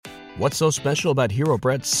What's so special about Hero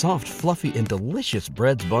Bread's soft, fluffy, and delicious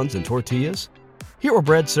breads, buns, and tortillas? Hero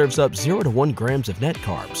Bread serves up 0 to 1 grams of net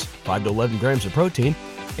carbs, 5 to 11 grams of protein,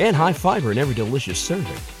 and high fiber in every delicious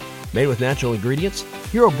serving. Made with natural ingredients,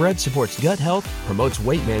 Hero Bread supports gut health, promotes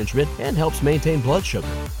weight management, and helps maintain blood sugar.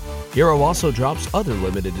 Hero also drops other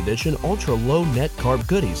limited edition ultra-low net carb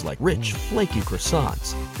goodies like rich, flaky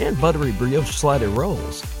croissants and buttery brioche slider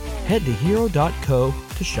rolls. Head to hero.co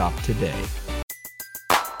to shop today.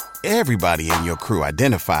 Everybody in your crew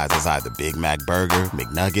identifies as either Big Mac Burger,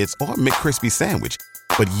 McNuggets, or McCrispy Sandwich.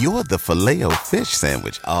 But you're the Filet-O-Fish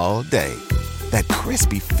Sandwich all day. That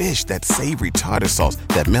crispy fish, that savory tartar sauce,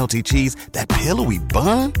 that melty cheese, that pillowy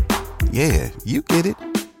bun. Yeah, you get it.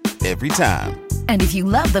 Every time. And if you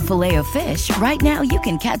love the Filet-O-Fish, right now you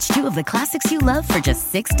can catch 2 of the classics you love for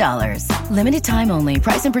just $6. Limited time only.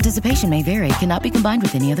 Price and participation may vary. Cannot be combined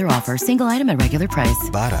with any other offer. Single item at regular price.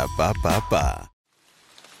 Ba-da-ba-ba-ba.